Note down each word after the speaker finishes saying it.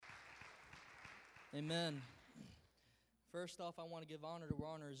Amen. First off, I want to give honor to where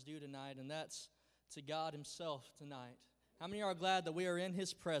honor is due tonight, and that's to God Himself tonight. How many are glad that we are in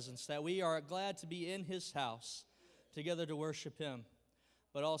His presence, that we are glad to be in His house together to worship Him?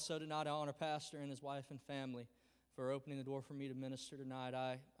 But also tonight, I honor Pastor and his wife and family for opening the door for me to minister tonight.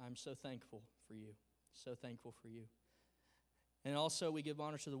 I'm so thankful for you, so thankful for you. And also, we give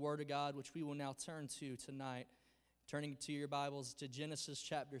honor to the Word of God, which we will now turn to tonight. Turning to your Bibles to Genesis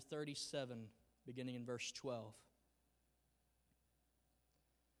chapter 37, beginning in verse 12.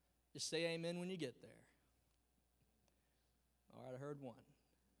 Just say amen when you get there. All right, I heard one.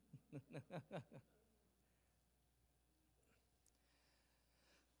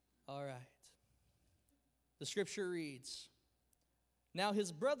 All right. The scripture reads, "Now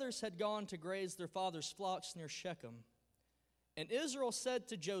his brothers had gone to graze their father's flocks near Shechem. And Israel said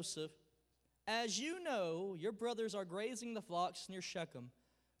to Joseph, 'As you know, your brothers are grazing the flocks near Shechem.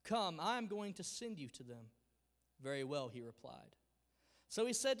 Come, I am going to send you to them.' 'Very well,' he replied. So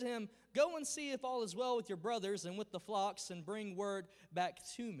he said to him, 'Go and see if all is well with your brothers and with the flocks, and bring word back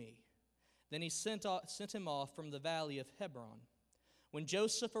to me.' Then he sent him off from the valley of Hebron. When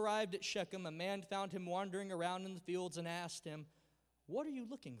Joseph arrived at Shechem, a man found him wandering around in the fields and asked him, 'What are you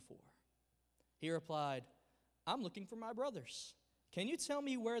looking for?' He replied, 'I'm looking for my brothers. Can you tell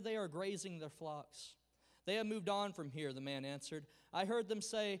me where they are grazing their flocks?' 'They have moved on from here,' the man answered. 'I heard them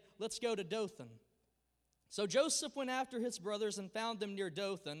say, let's go to Dothan.' So Joseph went after his brothers and found them near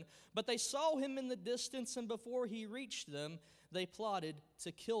Dothan, but they saw him in the distance, and before he reached them, they plotted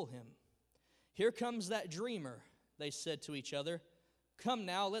to kill him. 'Here comes that dreamer,' they said to each other. 'Come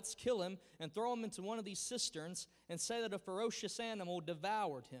now, let's kill him and throw him into one of these cisterns and say that a ferocious animal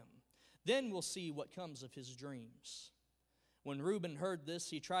devoured him. Then we'll see what comes of his dreams.' When Reuben heard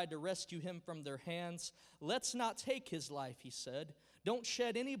this, he tried to rescue him from their hands. 'Let's not take his life,' he said. 'Don't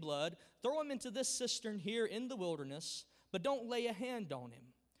shed any blood. Throw him into this cistern here in the wilderness, but don't lay a hand on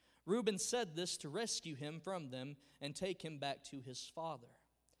him.' Reuben said this to rescue him from them and take him back to his father.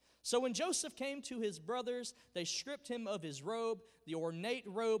 So when Joseph came to his brothers, they stripped him of his robe, the ornate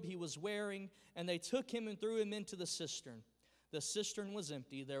robe he was wearing, and they took him and threw him into the cistern. The cistern was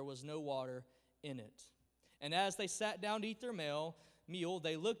empty, there was no water in it. And as they sat down to eat their meal,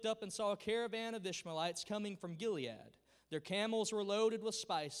 they looked up and saw a caravan of Ishmaelites coming from Gilead. Their camels were loaded with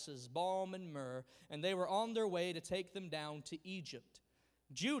spices, balm, and myrrh, and they were on their way to take them down to Egypt.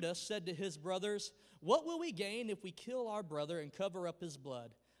 Judah said to his brothers, 'What will we gain if we kill our brother and cover up his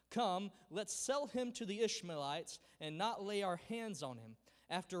blood? Come, let's sell him to the Ishmaelites and not lay our hands on him.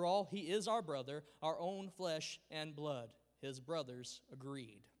 After all, he is our brother, our own flesh and blood.' His brothers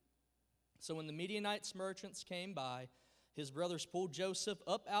agreed. So when the Midianites merchants came by, his brothers pulled Joseph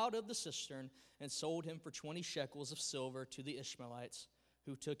up out of the cistern and sold him for 20 shekels of silver to the Ishmaelites,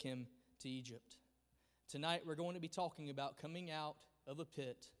 who took him to Egypt." Tonight we're going to be talking about coming out of a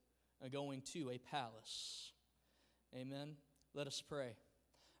pit and going to a palace. Amen. Let us pray.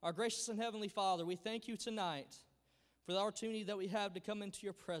 Our gracious and heavenly Father, we thank you tonight for the opportunity that we have to come into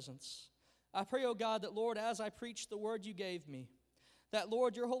your presence. I pray, oh God, that, Lord, as I preach the word you gave me, that,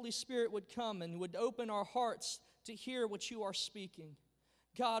 Lord, your Holy Spirit would come and would open our hearts to hear what you are speaking.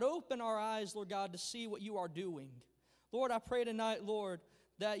 God, open our eyes, Lord God, to see what you are doing. Lord, I pray tonight, Lord,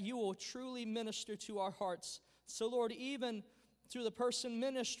 that you will truly minister to our hearts. So, Lord, even through the person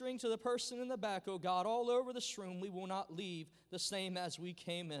ministering to the person in the back, oh God, all over this room, we will not leave the same as we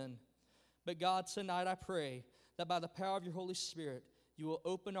came in. But God, tonight I pray that by the power of your Holy Spirit, you will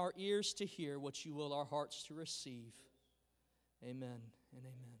open our ears to hear what you will our hearts to receive. Amen and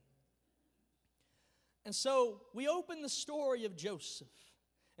amen. And so we open the story of Joseph.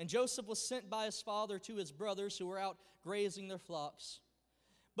 And Joseph was sent by his father to his brothers who were out grazing their flocks.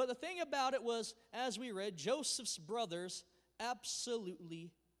 But the thing about it was, as we read, Joseph's brothers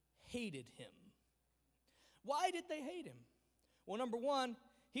absolutely hated him. Why did they hate him? Well, number one,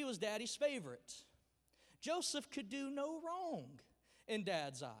 he was daddy's favorite. Joseph could do no wrong in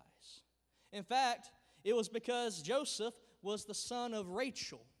dad's eyes. In fact, it was because Joseph was the son of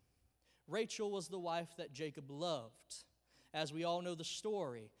Rachel. Rachel was the wife that Jacob loved. As we all know the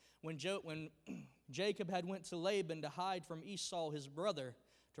story, when Jacob had went to Laban to hide from Esau, his brother,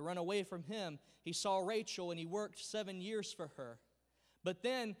 to run away from him, he saw Rachel and he worked 7 years for her. But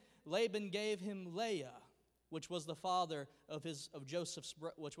then Laban gave him Leah, which was the mother of Joseph's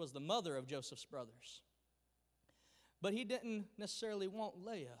brothers. But he didn't necessarily want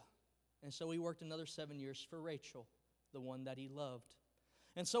Leah, and so he worked another 7 years for Rachel, the one that he loved.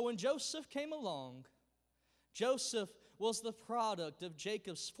 And so when Joseph came along, Joseph was the product of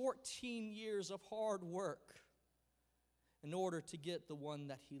Jacob's 14 years of hard work in order to get the one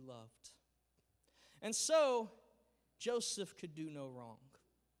that he loved. And so, Joseph could do no wrong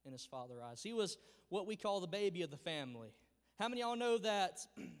in his father's eyes. He was what we call the baby of the family. How many of y'all know that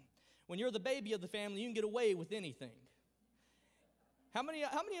when you're the baby of the family, you can get away with anything? How many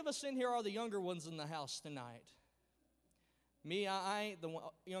of us in here are the younger ones in the house tonight? Me, I ain't the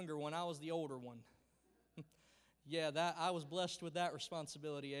younger one. I was the older one. Yeah, I was blessed with that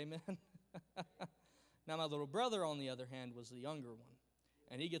responsibility, amen? Now, my little brother, on the other hand, was the younger one.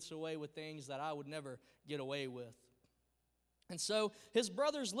 And he gets away with things that I would never get away with. And so his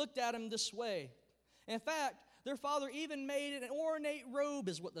brothers looked at him this way. In fact, their father even made it an ornate robe,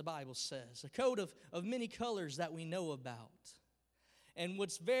 is what the Bible says, a coat of many colors that we know about, and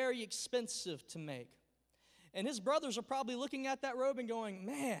what's very expensive to make. And his brothers are probably looking at that robe and going,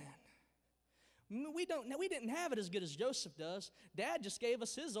 man, we didn't have it as good as Joseph does. Dad just gave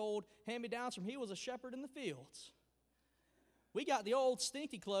us his old hand-me-downs from he was a shepherd in the fields. We got the old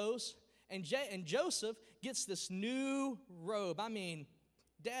stinky clothes, and Joseph gets this new robe. I mean,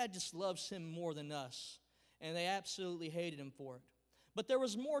 Dad just loves him more than us, and they absolutely hated him for it. But there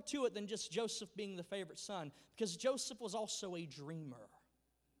was more to it than just Joseph being the favorite son, because Joseph was also a dreamer.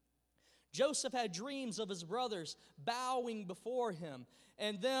 Joseph had dreams of his brothers bowing before him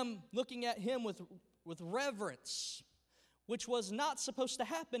and them looking at him with reverence, which was not supposed to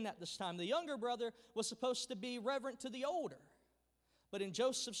happen at this time. The younger brother was supposed to be reverent to the older. But in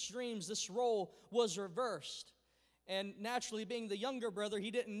Joseph's dreams, this role was reversed. And naturally, being the younger brother,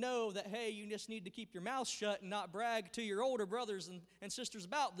 he didn't know that, hey, you just need to keep your mouth shut and not brag to your older brothers and sisters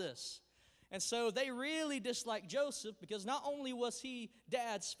about this. And so they really disliked Joseph because not only was he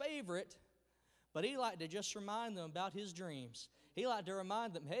Dad's favorite, but he liked to just remind them about his dreams. He liked to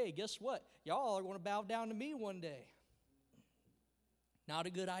remind them, hey, guess what? Y'all are going to bow down to me one day. Not a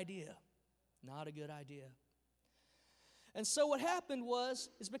good idea. Not a good idea. And so what happened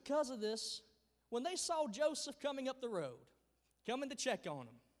is because of this, when they saw Joseph coming up the road, coming to check on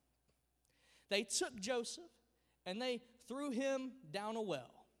him, they took Joseph and they threw him down a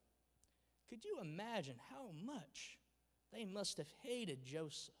well. Could you imagine how much they must have hated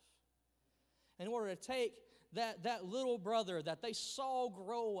Joseph in order to take that little brother that they saw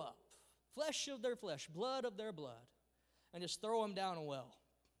grow up, flesh of their flesh, blood of their blood, and just throw him down a well?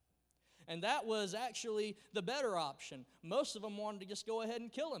 And that was actually the better option. Most of them wanted to just go ahead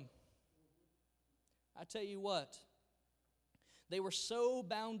and kill him. I tell you what, they were so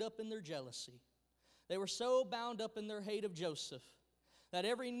bound up in their jealousy, they were so bound up in their hate of Joseph, that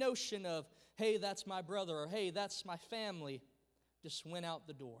every notion of, hey, that's my brother, or hey, that's my family, just went out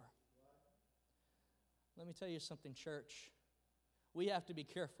the door. Let me tell you something, church. We have to be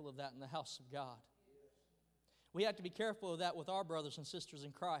careful of that in the house of God. We have to be careful of that with our brothers and sisters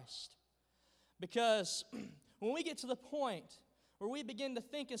in Christ. Because when we get to the point where we begin to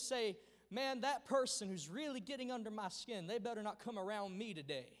think and say, man, that person who's really getting under my skin, they better not come around me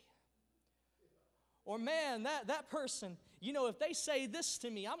today. Or man, that person, if they say this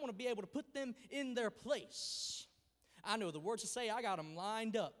to me, I'm going to be able to put them in their place. I know the words to say, I got them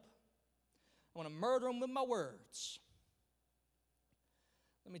lined up. I want to murder them with my words.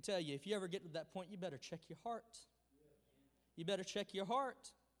 Let me tell you, if you ever get to that point, you better check your heart. You better check your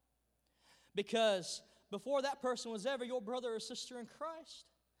heart. Because before that person was ever your brother or sister in Christ,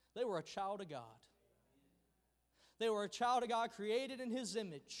 they were a child of God. They were a child of God created in His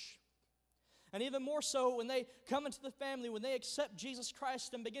image. And even more so when they come into the family, when they accept Jesus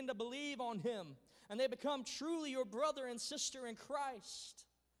Christ and begin to believe on Him, and they become truly your brother and sister in Christ,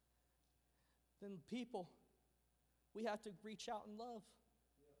 then people, we have to reach out in love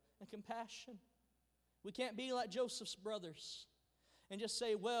and compassion. We can't be like Joseph's brothers and just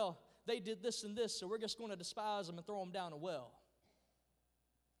say, well, they did this and this, so we're just going to despise them and throw them down a well.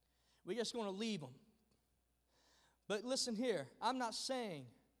 We're just going to leave them. But listen here, I'm not saying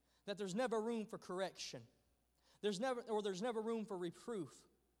that there's never room for correction. There's never room for reproof.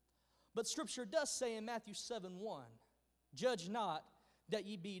 But Scripture does say in Matthew 7:1, judge not that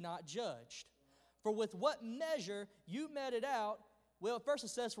ye be not judged. For with what measure you meted out, well, first it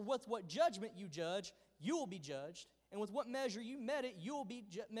says, for with what judgment you judge, you will be judged. And with what measure you met it, you will be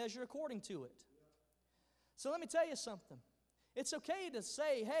measured according to it. So let me tell you something. It's okay to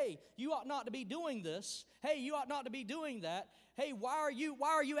say, hey, you ought not to be doing this. Hey, you ought not to be doing that. Hey, why are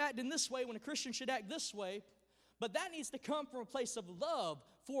you acting this way when a Christian should act this way? But that needs to come from a place of love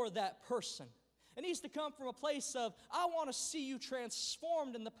for that person. It needs to come from a place of, I want to see you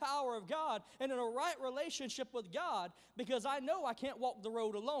transformed in the power of God and in a right relationship with God, because I know I can't walk the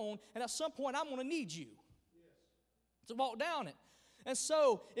road alone, and at some point I'm going to need you to walk down it. And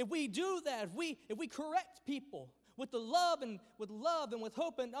so if we do that, if we correct people with love and with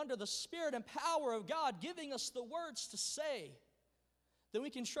hope and under the Spirit and power of God giving us the words to say, then we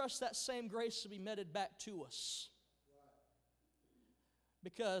can trust that same grace to be meted back to us.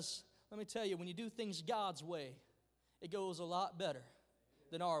 Because, let me tell you, when you do things God's way, it goes a lot better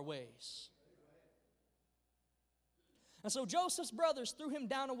than our ways. And so Joseph's brothers threw him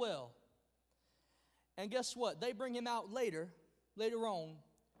down a well. And guess what? They bring him out later on,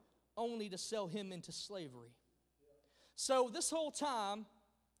 only to sell him into slavery. So this whole time,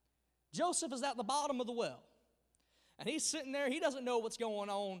 Joseph is at the bottom of the well. And he's sitting there. He doesn't know what's going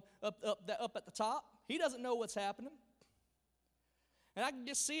on up at the top. He doesn't know what's happening. And I can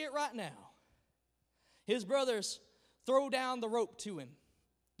just see it right now. His brothers throw down the rope to him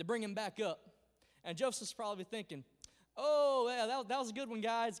to bring him back up. And Joseph's probably thinking, oh, yeah, that was a good one,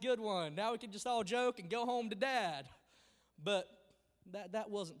 guys, good one. Now we can just all joke and go home to Dad. But that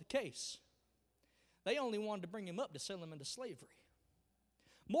wasn't the case. They only wanted to bring him up to sell him into slavery.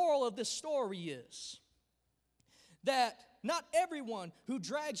 Moral of this story is that not everyone who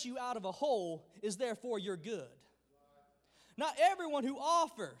drags you out of a hole is therefore your good. Not everyone who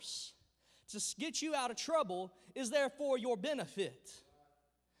offers to get you out of trouble is therefore your benefit.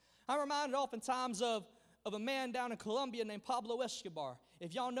 I'm reminded oftentimes of a man down in Colombia named Pablo Escobar.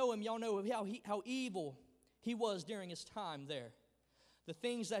 If y'all know him, y'all know how evil he was during his time there. The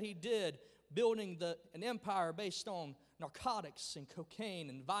things that he did, building an empire based on narcotics and cocaine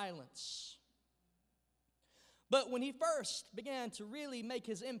and violence. But when he first began to really make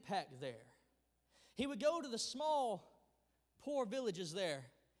his impact there, he would go to the small, poor villages there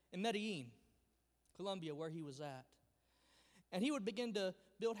in Medellin, Colombia, where he was at. And he would begin to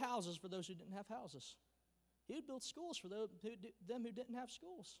build houses for those who didn't have houses. He would build schools for them who didn't have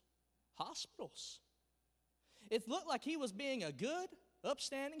schools. Hospitals. It looked like he was being a good,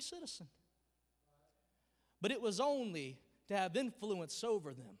 upstanding citizen. But it was only to have influence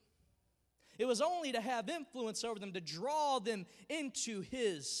over them. It was only to have influence over them, to draw them into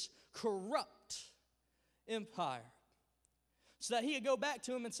his corrupt empire. So that he could go back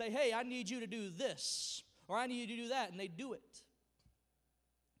to him and say, hey, I need you to do this, or I need you to do that, and they do it.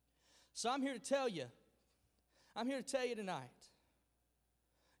 So I'm here to tell you tonight,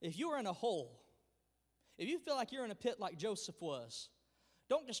 if you are in a hole, if you feel like you're in a pit like Joseph was,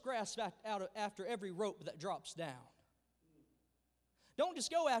 don't just grasp after every rope that drops down. Don't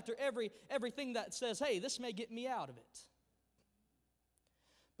just go after everything that says, hey, this may get me out of it.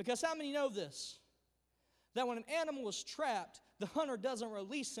 Because how many know this? That when an animal is trapped, the hunter doesn't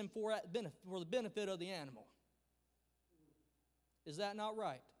release him for the benefit of the animal. Is that not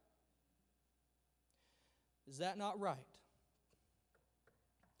right? Is that not right?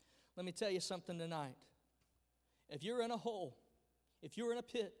 Let me tell you something tonight. If you're in a hole, if you're in a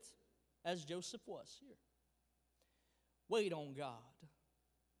pit, as Joseph was here, wait on God.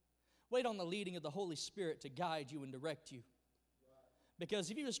 Wait on the leading of the Holy Spirit to guide you and direct you. Because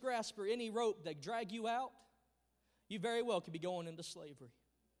if you just grasp for any rope that drag you out, you very well could be going into slavery.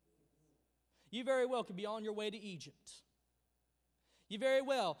 You very well could be on your way to Egypt. You very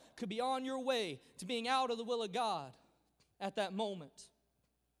well could be on your way to being out of the will of God at that moment.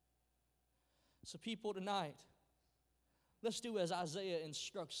 So people tonight, let's do as Isaiah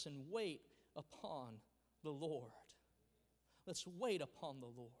instructs and wait upon the Lord. Let's wait upon the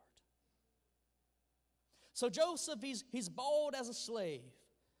Lord. So Joseph, he's bought as a slave,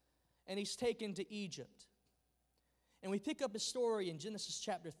 and he's taken to Egypt. And we pick up his story in Genesis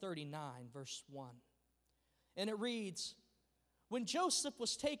chapter 39, verse 1. And it reads, when Joseph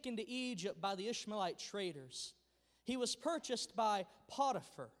was taken to Egypt by the Ishmaelite traders, he was purchased by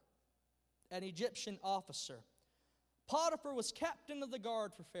Potiphar, an Egyptian officer. Potiphar was captain of the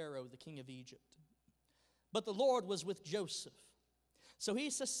guard for Pharaoh, the king of Egypt. But the Lord was with Joseph. So he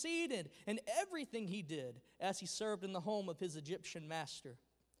succeeded in everything he did as he served in the home of his Egyptian master.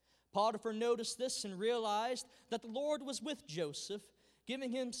 Potiphar noticed this and realized that the Lord was with Joseph,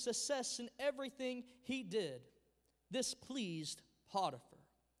 giving him success in everything he did. This pleased Potiphar.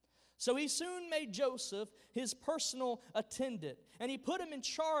 So he soon made Joseph his personal attendant, and he put him in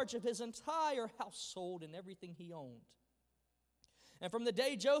charge of his entire household and everything he owned. And from the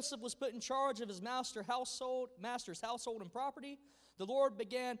day Joseph was put in charge of his master's household and property, the Lord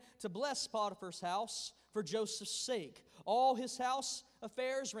began to bless Potiphar's house for Joseph's sake. All his house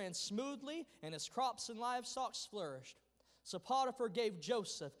affairs ran smoothly, and his crops and livestock flourished. So Potiphar gave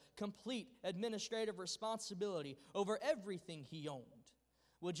Joseph complete administrative responsibility over everything he owned.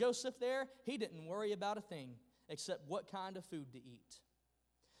 With Joseph there, he didn't worry about a thing except what kind of food to eat.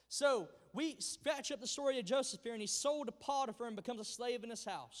 So we scratch up the story of Joseph here, and he's sold to Potiphar and becomes a slave in his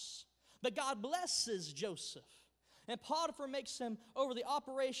house. But God blesses Joseph. And Potiphar makes him over the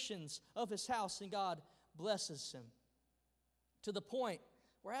operations of his house, and God blesses him. To the point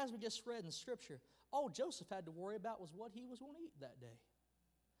where, as we just read in Scripture, all Joseph had to worry about was what he was going to eat that day.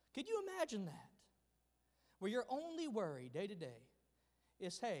 Could you imagine that? Where your only worry day to day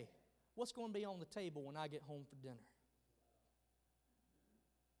is, hey, what's going to be on the table when I get home for dinner?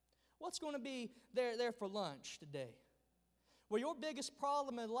 What's going to be there for lunch today? Well, your biggest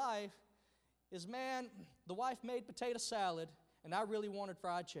problem in life is, man, the wife made potato salad, and I really wanted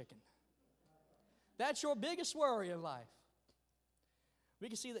fried chicken. That's your biggest worry in life. We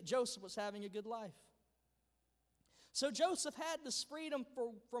can see that Joseph was having a good life. So Joseph had this freedom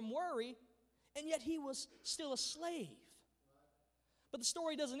from worry, and yet he was still a slave. But the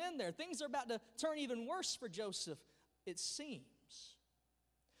story doesn't end there. Things are about to turn even worse for Joseph, it seems.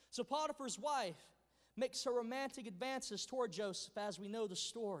 So Potiphar's wife makes her romantic advances toward Joseph, as we know the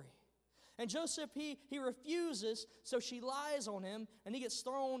story. And Joseph, he refuses, so she lies on him, and he gets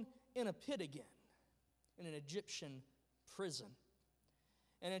thrown in a pit again, in an Egyptian prison.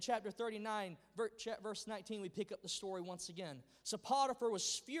 And in chapter 39, verse 19, we pick up the story once again. So Potiphar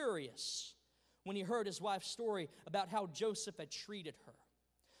was furious when he heard his wife's story about how Joseph had treated her.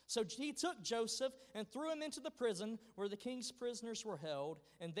 So he took Joseph and threw him into the prison where the king's prisoners were held,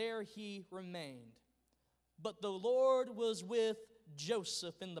 and there he remained. But the Lord was with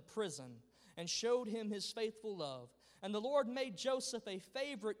Joseph in the prison and showed him his faithful love. And the Lord made Joseph a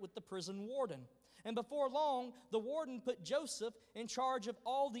favorite with the prison warden. And before long, the warden put Joseph in charge of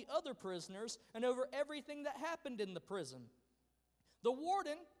all the other prisoners and over everything that happened in the prison. The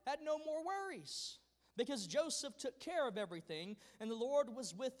warden had no more worries because Joseph took care of everything, and the Lord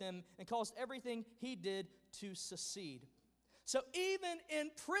was with him and caused everything he did to succeed. So even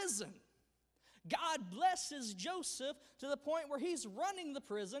in prison, God blesses Joseph to the point where he's running the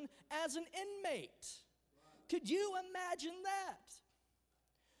prison as an inmate. Could you imagine that?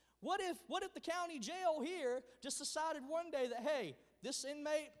 What if the county jail here just decided one day that, hey, this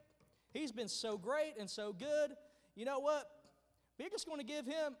inmate, he's been so great and so good, you know what? We're just going to give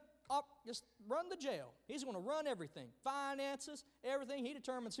him up, just run the jail. He's going to run everything, finances, everything. He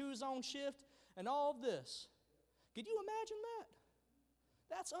determines who's on shift and all of this. Could you imagine that?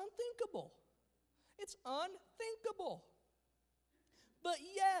 That's unthinkable. It's unthinkable. But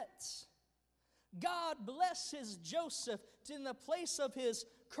yet, God blesses Joseph in the place of his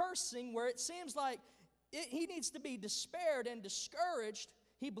cursing, where it seems like he needs to be despaired and discouraged.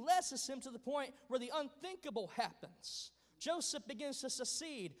 He blesses him to the point where the unthinkable happens. Joseph begins to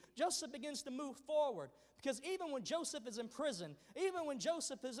succeed. Joseph begins to move forward. Because even when Joseph is in prison, even when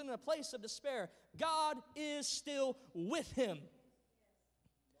Joseph is in a place of despair, God is still with him.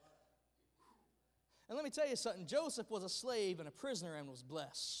 And let me tell you something. Joseph was a slave and a prisoner and was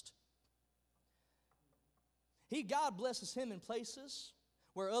blessed. God blesses him in places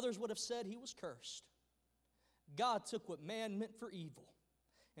where others would have said he was cursed. God took what man meant for evil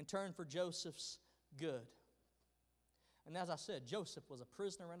and turned for Joseph's good. And as I said, Joseph was a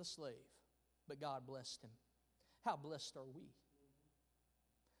prisoner and a slave, but God blessed him. How blessed are we?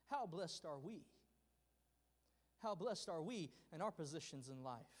 How blessed are we? How blessed are we in our positions in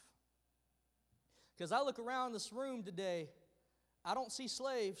life? Because I look around this room today, I don't see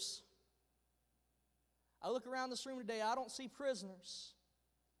slaves. I look around this room today, I don't see prisoners.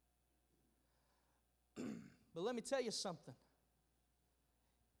 But let me tell you something.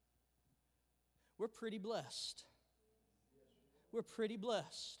 We're pretty blessed. We're pretty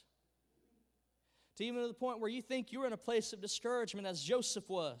blessed. To even to the point where you think you're in a place of discouragement, as Joseph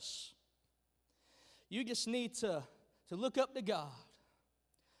was. You just need to look up to God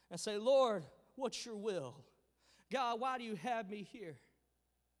and say, Lord, what's your will? God, why do you have me here?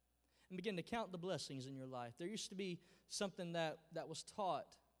 And begin to count the blessings in your life. There used to be something that was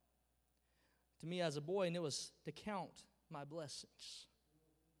taught to me as a boy, and it was to count my blessings.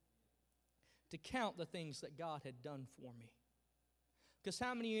 To count the things that God had done for me. Because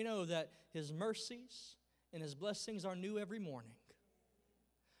how many of you know that His mercies and His blessings are new every morning?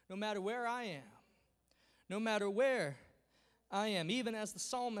 No matter where I am, no matter where I am, even as the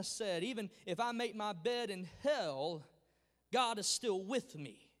psalmist said, even if I make my bed in hell, God is still with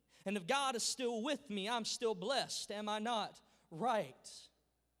me. And if God is still with me, I'm still blessed. Am I not right?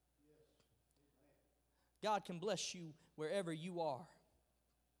 God can bless you wherever you are.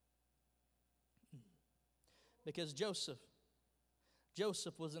 Because Joseph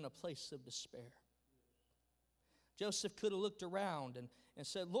was in a place of despair. Joseph could have looked around and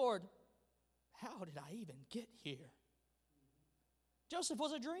said, Lord, how did I even get here? Joseph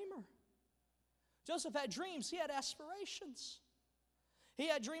was a dreamer. Joseph had dreams. He had aspirations. He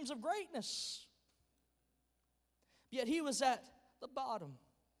had dreams of greatness. Yet he was at the bottom.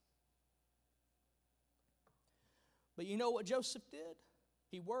 But you know what Joseph did?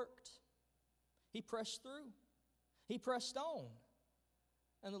 He worked. He pressed through. He pressed on.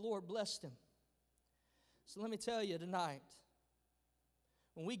 And the Lord blessed him. So let me tell you tonight,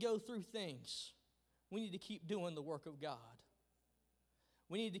 when we go through things, we need to keep doing the work of God.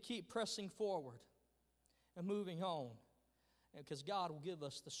 We need to keep pressing forward and moving on, because God will give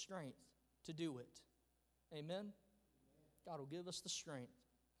us the strength to do it. Amen? God will give us the strength.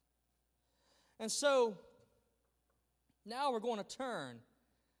 And so, now we're going to turn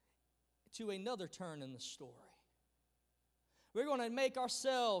to another turn in the story. We're going to make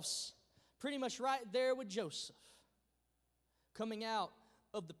ourselves pretty much right there with Joseph, coming out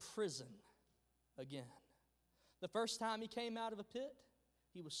of the prison again. The first time he came out of a pit,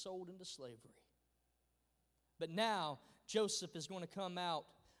 he was sold into slavery. But now, Joseph is going to come out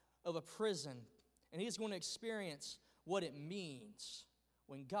of a prison, and he's going to experience what it means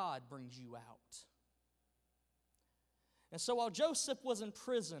when God brings you out. And so while Joseph was in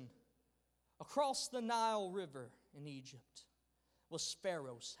prison, across the Nile River in Egypt was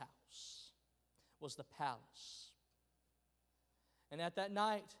Pharaoh's house, was the palace. And at that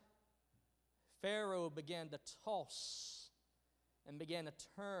night, Pharaoh began to toss and began to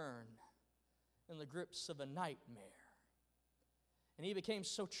turn in the grips of a nightmare. And he became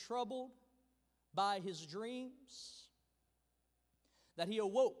so troubled by his dreams that he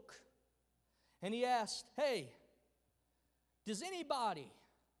awoke and he asked, "Hey, does anybody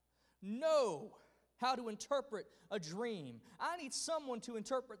know how to interpret a dream? I need someone to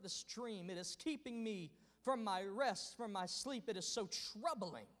interpret this dream. It is keeping me from my rest, from my sleep. It is so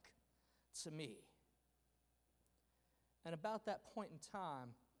troubling to me." And about that point in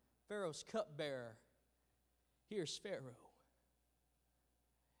time, Pharaoh's cupbearer hears Pharaoh.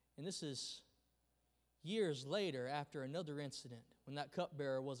 And this is years later, after another incident, when that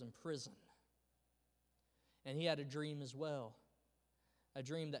cupbearer was in prison. And he had a dream as well. A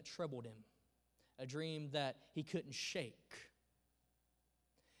dream that troubled him. A dream that he couldn't shake.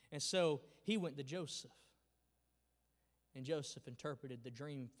 And so he went to Joseph. And Joseph interpreted the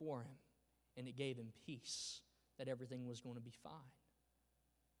dream for him. And it gave him peace that everything was going to be fine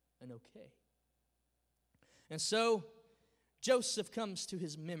and okay. And so Joseph comes to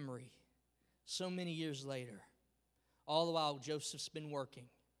his memory so many years later. All the while Joseph's been working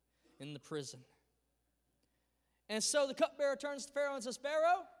in the prison. And so the cupbearer turns to Pharaoh and says,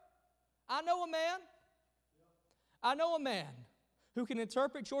 "Pharaoh, I know a man. I know a man who can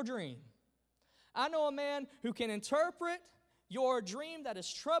interpret your dream. I know a man who can interpret your dream that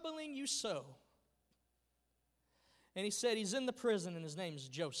is troubling you so." And he said he's in the prison and his name's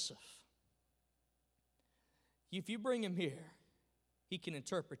Joseph. If you bring him here, he can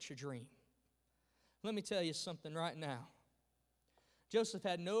interpret your dream. Let me tell you something right now. Joseph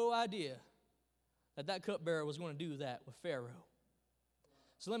had no idea that cupbearer was going to do that with Pharaoh.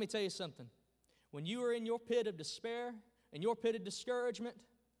 So let me tell you something. When you are in your pit of despair and your pit of discouragement,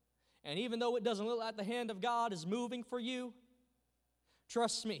 and even though it doesn't look like the hand of God is moving for you,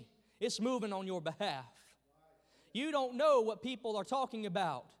 trust me, it's moving on your behalf. You don't know what people are talking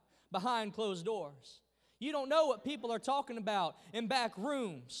about behind closed doors. You don't know what people are talking about in back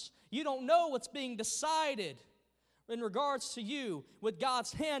rooms. You don't know what's being decided in regards to you with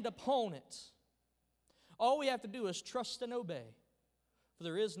God's hand upon it. All we have to do is trust and obey. For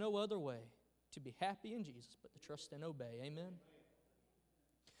there is no other way to be happy in Jesus but to trust and obey. Amen?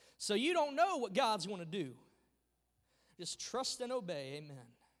 So you don't know what God's going to do. Just trust and obey.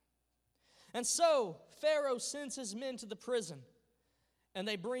 Amen. And so Pharaoh sends his men to the prison, and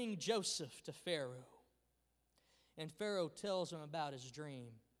they bring Joseph to Pharaoh. And Pharaoh tells him about his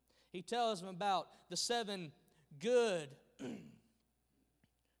dream. He tells him about the 7 good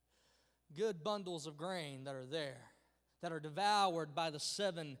bundles of grain that are there, that are devoured by the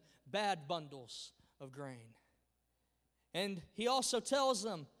 7 bad bundles of grain. And he also tells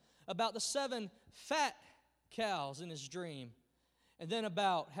them about the 7 fat cows in his dream, and then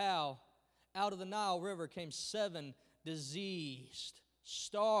about how out of the Nile River came 7 diseased,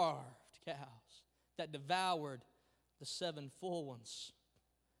 starved cows that devoured the 7 full ones.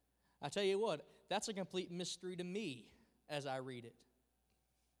 I tell you what, that's a complete mystery to me as I read it.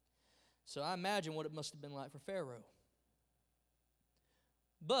 So I imagine what it must have been like for Pharaoh.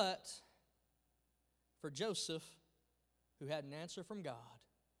 But for Joseph, who had an answer from God,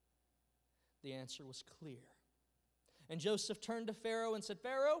 the answer was clear. And Joseph turned to Pharaoh and said,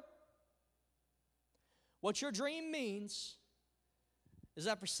 "Pharaoh, what your dream means is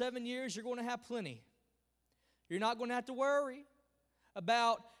that for 7 years you're going to have plenty. You're not going to have to worry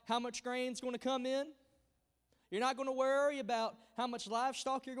about how much grain's going to come in. You're not going to worry about how much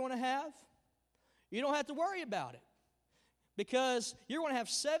livestock you're going to have. You don't have to worry about it. Because you're going to have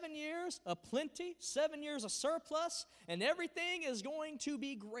 7 years of plenty, 7 years of surplus, and everything is going to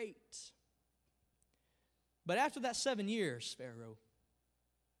be great. But after that 7 years, Pharaoh,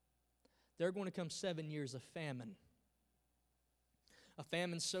 there are going to come 7 years of famine. A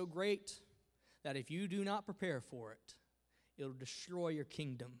famine so great that if you do not prepare for it, it'll destroy your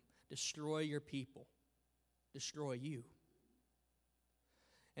kingdom, destroy your people, destroy you.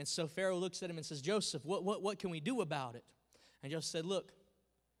 And so Pharaoh looks at him and says, Joseph, what can we do about it? And Joseph said, look,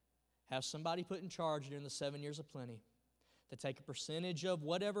 have somebody put in charge during the 7 years of plenty to take a percentage of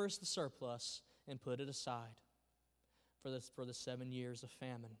whatever is the surplus and put it aside for the 7 years of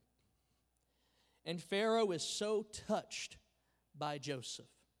famine. And Pharaoh is so touched by Joseph,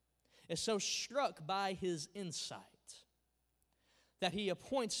 is so struck by his insight, that he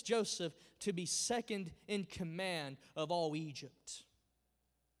appoints Joseph to be second in command of all Egypt,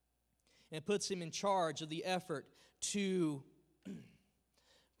 and puts him in charge of the effort to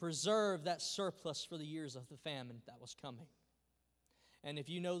preserve that surplus for the years of the famine that was coming. And if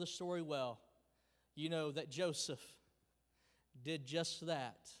you know the story well, you know that Joseph did just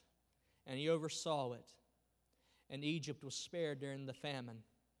that, and he oversaw it. And Egypt was spared during the famine,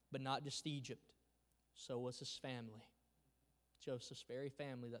 but not just Egypt. So was his family. Joseph's very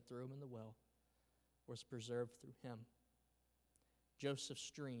family that threw him in the well was preserved through him.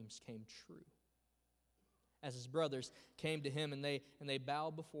 Joseph's dreams came true as his brothers came to him and they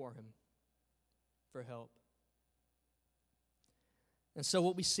bowed before him for help. And so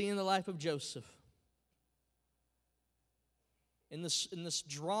what we see in the life of Joseph, in this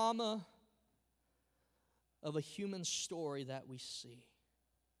drama of a human story that we see,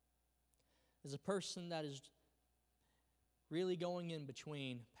 is a person that is really going in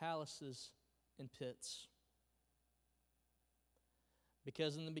between palaces and pits.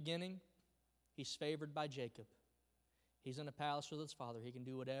 Because in the beginning, he's favored by Jacob. He's in a palace with his father. He can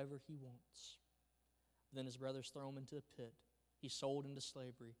do whatever he wants. Then his brothers throw him into a pit. He's sold into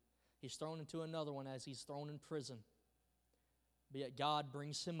slavery. He's thrown into another one as he's thrown in prison. But yet God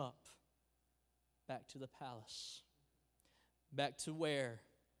brings him up back to the palace, back to where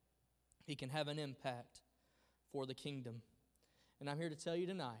he can have an impact for the kingdom. And I'm here to tell you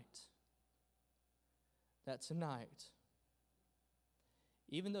tonight that tonight,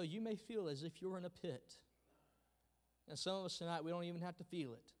 even though you may feel as if you're in a pit, and some of us tonight, we don't even have to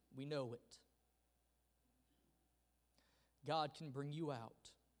feel it. We know it. God can bring you out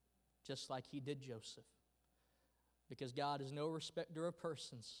just like he did Joseph. Because God is no respecter of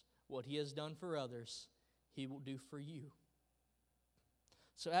persons. What he has done for others, he will do for you.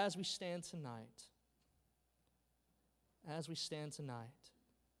 So as we stand tonight,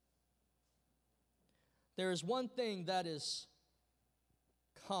 there is one thing that is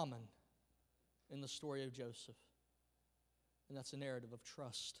common in the story of Joseph, and that's a narrative of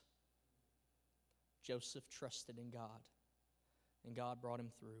trust. Joseph trusted in God, and God brought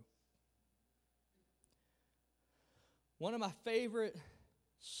him through. One of my favorite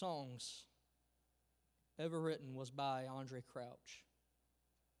songs ever written was by Andre Crouch.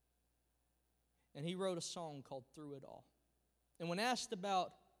 And he wrote a song called Through It All. And when asked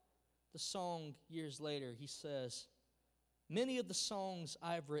about the song years later, he says, many of the songs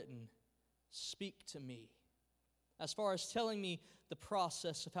I've written speak to me as far as telling me the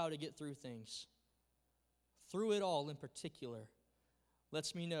process of how to get through things. Through It All in particular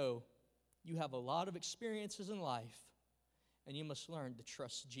lets me know you have a lot of experiences in life and you must learn to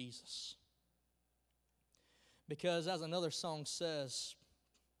trust Jesus. Because as another song says,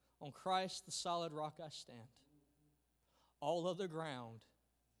 on Christ the solid rock I stand. All other ground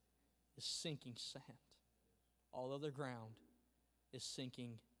is sinking sand. All other ground is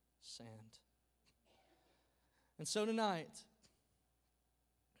sinking sand. And so tonight,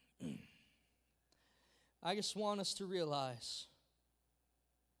 I just want us to realize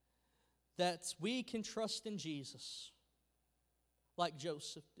that we can trust in Jesus like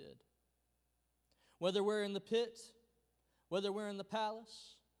Joseph did. Whether we're in the pit, whether we're in the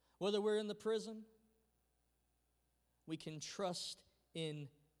palace, whether we're in the prison, we can trust in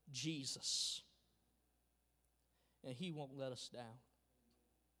Jesus. And he won't let us down.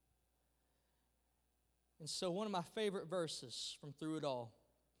 And so one of my favorite verses from Through It All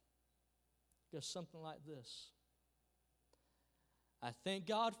goes something like this. I thank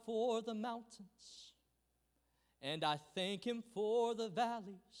God for the mountains, and I thank him for the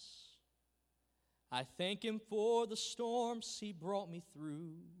valleys. I thank him for the storms he brought me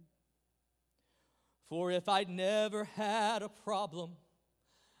through. For if I'd never had a problem,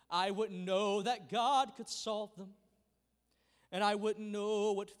 I wouldn't know that God could solve them. And I wouldn't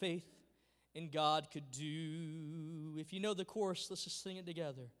know what faith in God could do. If you know the chorus, let's just sing it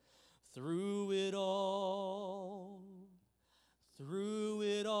together. Through it all,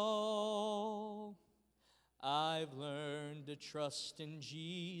 I've learned to trust in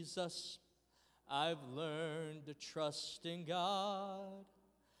Jesus. I've learned to trust in God.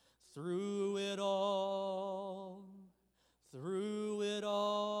 Through it all,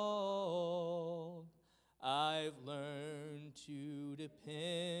 I've learned to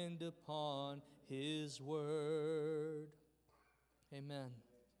depend upon His word. Amen.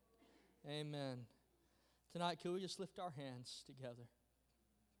 Amen. Tonight, could we just lift our hands together?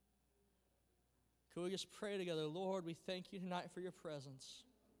 Could we just pray together? Lord, we thank you tonight for your presence.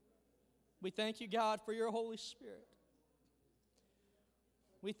 We thank you, God, for your Holy Spirit.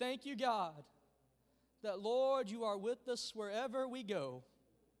 We thank you, God, that, Lord, you are with us wherever we go.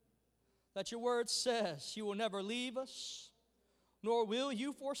 That your word says you will never leave us, nor will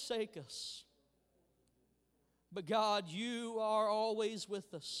you forsake us. But God, you are always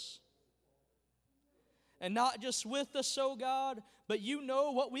with us. And not just with us, oh God, but you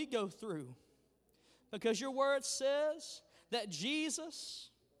know what we go through. Because your word says that Jesus,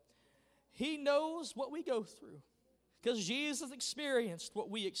 He knows what we go through. Because Jesus experienced what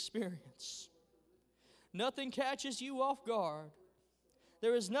we experience. Nothing catches you off guard.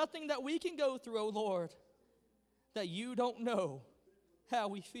 There is nothing that we can go through, oh Lord, that you don't know how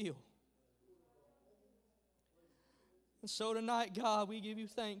we feel. And so tonight, God, we give you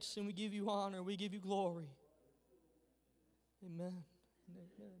thanks and we give you honor, we give you glory. Amen.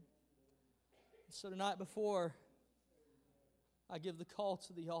 Amen. So tonight, before I give the call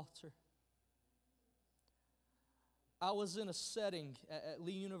to the altar, I was in a setting at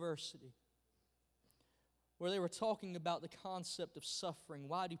Lee University where they were talking about the concept of suffering.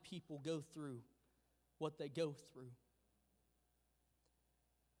 Why do people go through what they go through?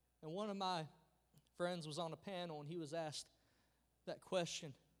 And one of my friends was on a panel and he was asked that question.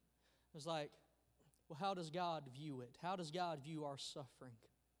 It was like, well, how does God view it? How does God view our suffering?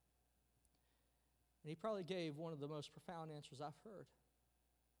 And he probably gave one of the most profound answers I've heard.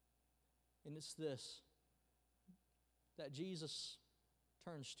 And it's this, that Jesus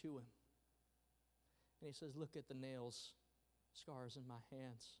turns to him. And he says, look at the nails, scars in my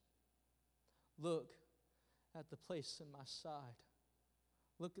hands. Look at the place in my side.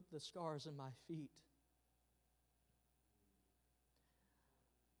 Look at the scars in my feet.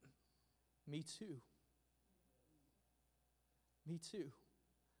 Me too. Me too.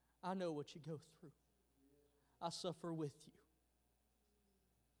 I know what you go through. I suffer with you.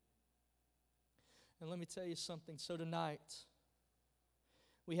 And let me tell you something. So tonight,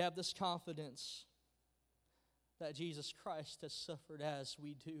 we have this confidence that Jesus Christ has suffered as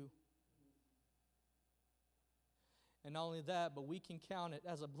we do. And not only that, but we can count it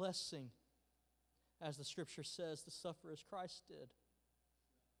as a blessing, as the Scripture says, to suffer as Christ did.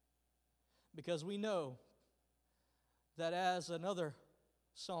 Because we know that, as another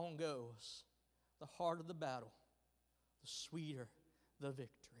song goes, the harder the battle, the sweeter the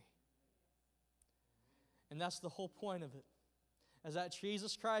victory. And that's the whole point of it, is that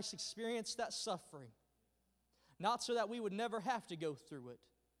Jesus Christ experienced that suffering, not so that we would never have to go through it,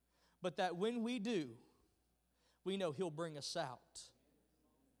 but that when we do, we know He'll bring us out.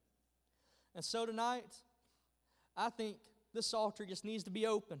 And so tonight, I think this altar just needs to be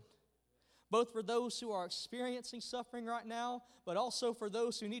open, both for those who are experiencing suffering right now, but also for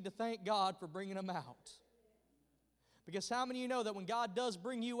those who need to thank God for bringing them out. Because how many of you know that when God does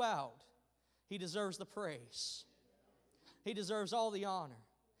bring you out, He deserves the praise. He deserves all the honor.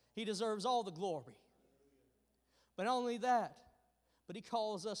 He deserves all the glory. But not only that, but He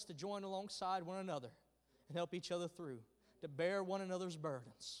calls us to join alongside one another and help each other through, to bear one another's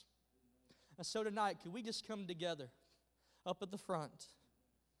burdens. And so tonight, could we just come together up at the front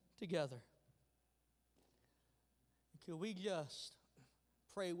together? Could we just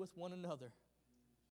pray with one another